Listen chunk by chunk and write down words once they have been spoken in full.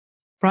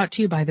Brought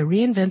to you by the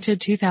reinvented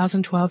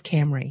 2012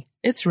 Camry.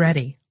 It's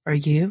ready. Are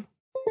you?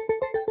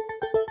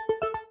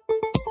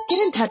 Get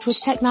in touch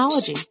with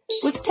technology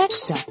with Tech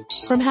Stuff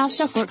from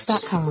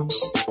HowStuffWorks.com.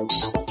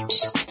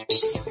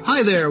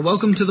 Hi there.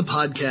 Welcome to the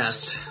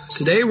podcast.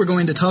 Today we're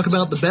going to talk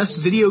about the best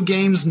video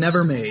games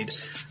never made.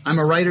 I'm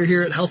a writer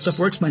here at How Stuff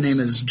Works. My name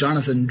is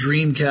Jonathan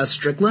Dreamcast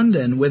Strickland,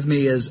 and with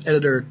me is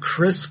editor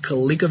Chris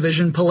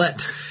ColecoVision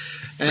Paulette.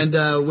 And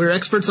we're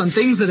experts on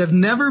things that have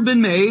never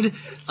been made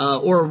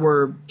or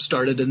were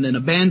started and then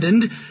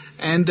abandoned.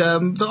 And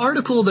the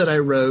article that I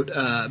wrote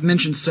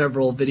mentioned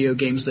several video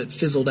games that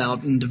fizzled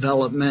out in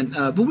development.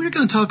 But we're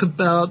going to talk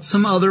about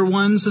some other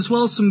ones, as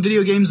well as some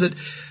video games that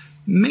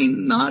may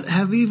not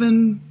have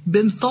even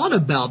been thought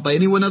about by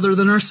anyone other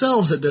than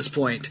ourselves at this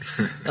point.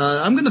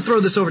 I'm going to throw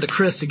this over to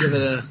Chris to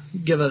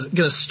get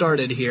us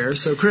started here.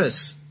 So,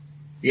 Chris.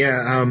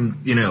 Yeah,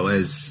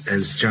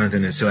 as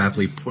Jonathan has so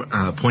aptly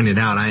pointed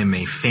out, I am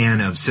a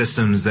fan of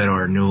systems that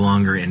are no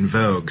longer in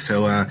vogue.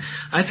 So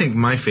I think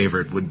my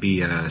favorite would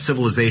be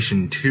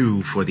Civilization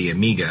 2 for the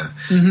Amiga,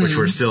 which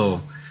we're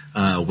still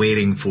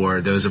waiting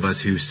for those of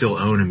us who still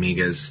own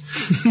Amigas,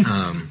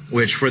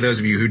 which for those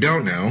of you who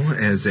don't know,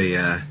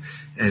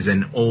 as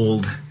an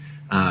old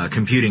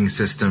computing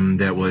system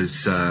that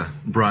was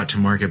brought to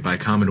market by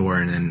Commodore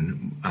and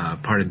then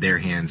parted their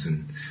hands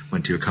and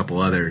went to a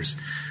couple others.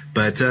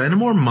 But in a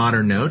more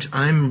modern note,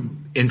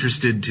 I'm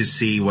interested to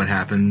see what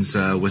happens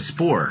with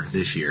Spore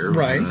this year.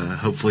 Right.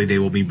 Hopefully they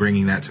will be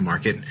bringing that to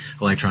market,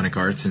 Electronic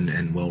Arts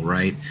and Will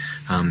Wright.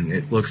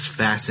 It looks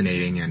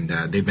fascinating, and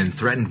they've been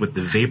threatened with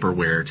the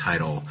Vaporware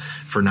title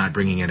for not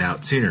bringing it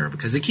out sooner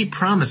because they keep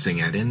promising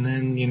it, and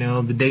then,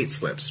 the date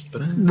slips.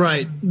 But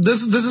Right.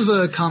 This is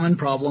a common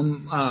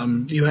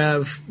problem. You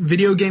have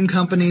video game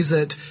companies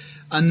that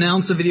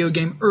announce a video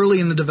game early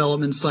in the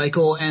development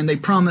cycle, and they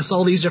promise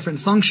all these different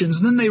functions,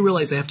 and then they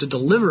realize they have to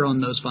deliver on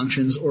those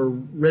functions or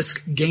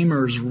risk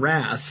gamers'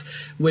 wrath,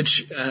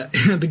 which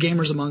the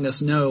gamers among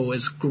us know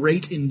is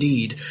great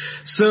indeed.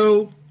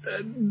 So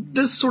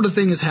this sort of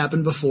thing has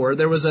happened before.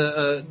 There was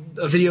a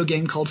video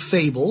game called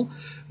Fable,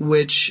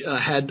 which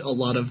had a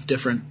lot of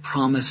different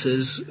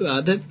promises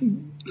that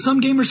some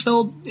gamers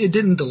felt it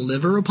didn't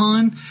deliver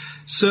upon.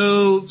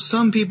 So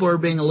some people are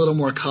being a little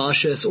more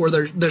cautious, or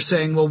they're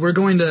saying, well, we're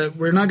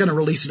not going to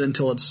release it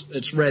until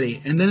it's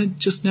ready, and then it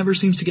just never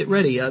seems to get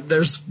ready.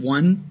 There's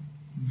one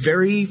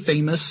very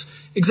famous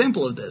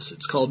example of this.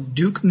 It's called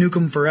Duke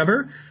Nukem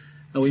Forever.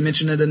 We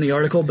mentioned it in the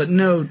article, but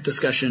no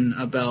discussion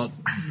about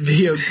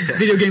video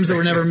games that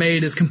were never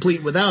made is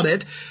complete without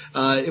it.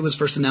 It was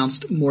first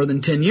announced more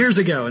than 10 years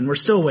ago, and we're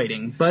still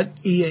waiting. But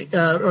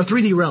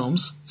 3D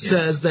Realms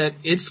says that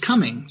it's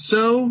coming.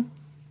 So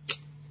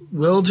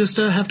we'll just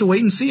have to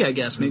wait and see, I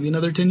guess. Maybe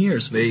another 10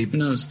 years. Who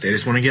knows? They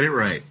just want to get it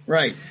right.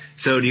 Right.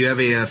 So do you have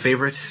a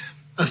favorite?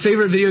 A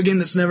favorite video game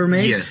that's never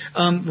made? Yeah.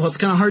 Well, it's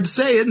kind of hard to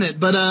say, isn't it?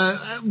 But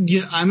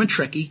I'm a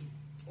Trekkie.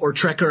 Or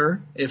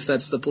Trekker, if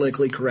that's the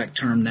politically correct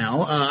term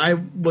now. I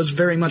was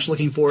very much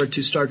looking forward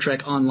to Star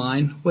Trek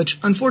Online, which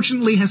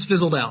unfortunately has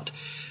fizzled out.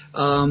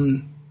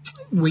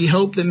 We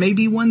hope that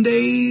maybe one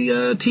day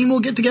a team will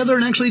get together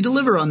and actually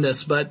deliver on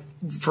this, but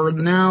for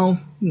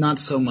now, not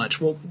so much.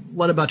 Well,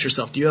 what about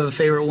yourself? Do you have a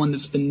favorite one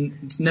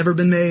that's never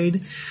been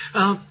made?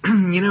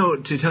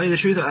 To tell you the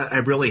truth, I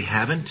really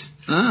haven't.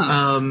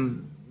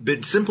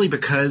 But simply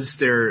because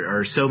there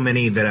are so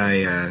many that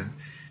I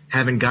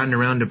haven't gotten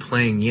around to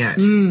playing yet.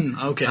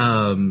 Okay.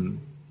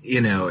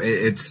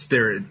 It's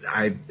there.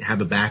 I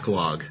have a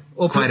backlog,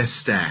 quite a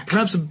stack.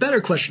 Perhaps a better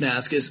question to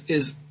ask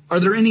is are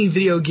there any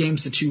video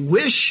games that you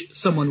wish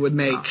someone would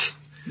make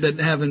that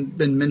haven't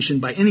been mentioned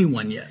by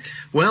anyone yet?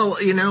 Well,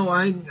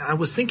 I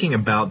was thinking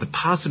about the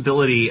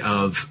possibility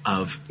of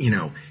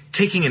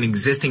taking an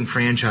existing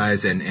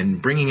franchise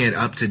and bringing it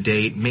up to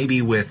date,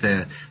 maybe with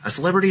a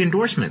celebrity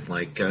endorsement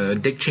like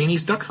Dick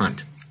Cheney's Duck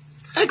Hunt.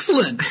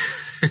 Excellent.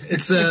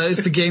 It's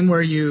the game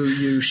where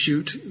you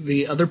shoot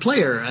the other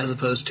player as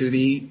opposed to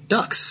the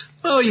ducks.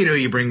 Well,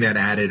 you bring that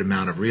added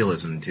amount of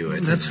realism to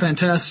it. That's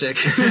fantastic.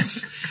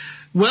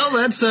 Well,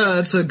 that's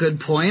a good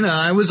point.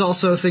 I was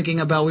also thinking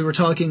about, we were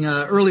talking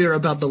earlier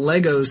about the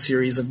Lego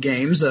series of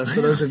games.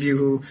 For those of you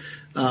who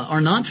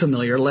are not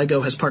familiar,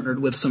 Lego has partnered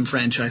with some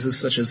franchises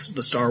such as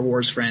the Star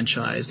Wars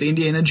franchise, the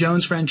Indiana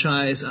Jones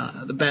franchise,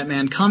 the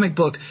Batman comic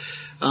book,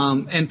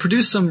 and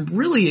produce some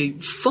really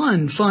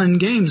fun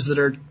games that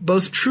are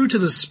both true to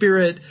the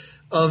spirit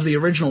of the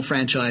original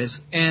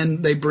franchise,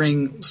 and they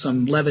bring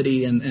some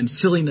levity and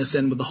silliness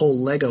in with the whole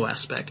Lego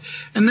aspect.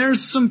 And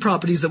there's some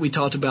properties that we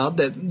talked about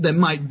that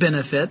might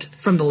benefit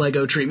from the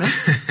Lego treatment.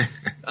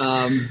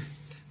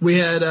 We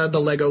had the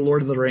Lego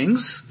Lord of the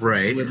Rings.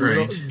 Right, with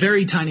right.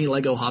 Very tiny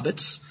Lego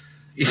hobbits.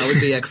 That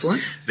would be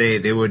excellent.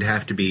 They would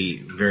have to be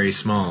very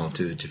small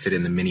to fit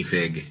in the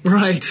minifig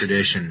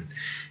tradition.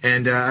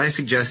 And I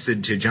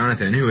suggested to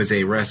Jonathan, who is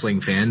a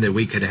wrestling fan, that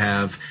we could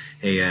have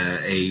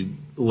a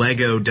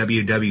Lego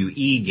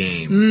WWE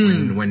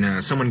game.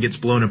 When someone gets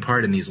blown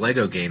apart in these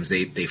Lego games,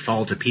 they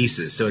fall to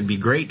pieces. So it'd be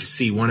great to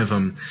see one of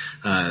them,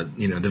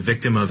 the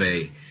victim of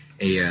a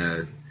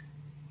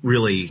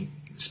really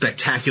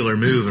spectacular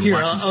move and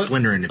watch them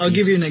splinter into pieces. I'll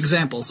give you an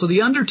example. So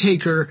The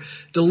Undertaker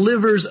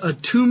delivers a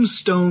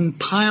tombstone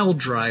pile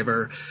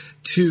driver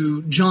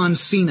to John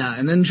Cena,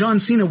 and then John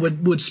Cena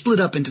would split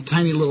up into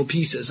tiny little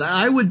pieces.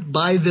 I would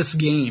buy this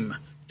game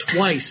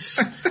twice.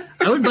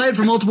 I would buy it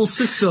for multiple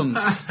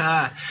systems.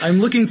 I'm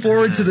looking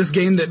forward to this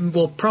game that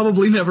will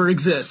probably never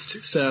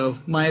exist, so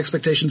my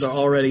expectations are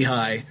already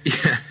high.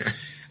 Yeah.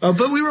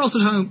 But we were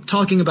also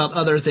talking about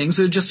other things,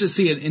 so just to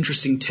see an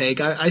interesting take.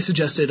 I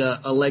suggested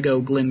a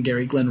Lego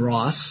Glengarry Glen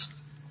Ross,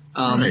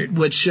 Right.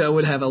 which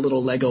would have a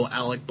little Lego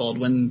Alec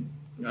Baldwin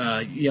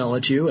yell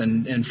at you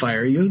and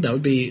fire you. That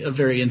would be a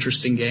very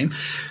interesting game.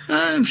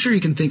 I'm sure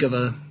you can think of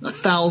a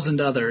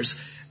 1,000 others.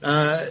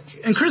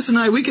 And Chris and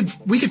I, we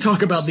could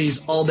talk about these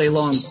all day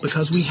long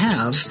because we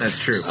have. That's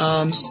true.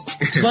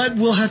 But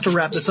we'll have to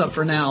wrap this up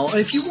for now.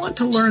 If you want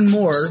to learn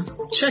more,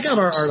 check out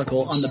our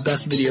article on the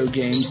best video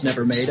games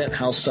never made at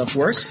How Stuff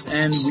Works,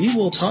 and we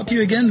will talk to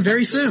you again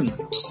very soon.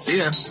 See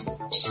ya.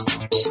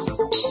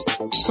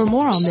 For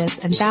more on this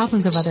and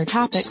thousands of other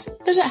topics,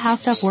 visit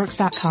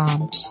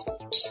howstuffworks.com.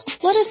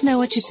 Let us know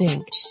what you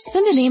think.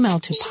 Send an email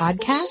to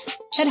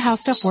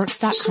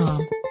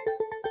podcast@howstuffworks.com.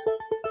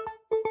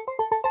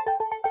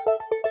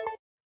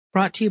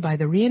 Brought to you by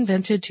the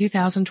reinvented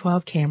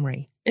 2012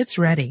 Camry. It's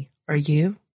ready. Are you?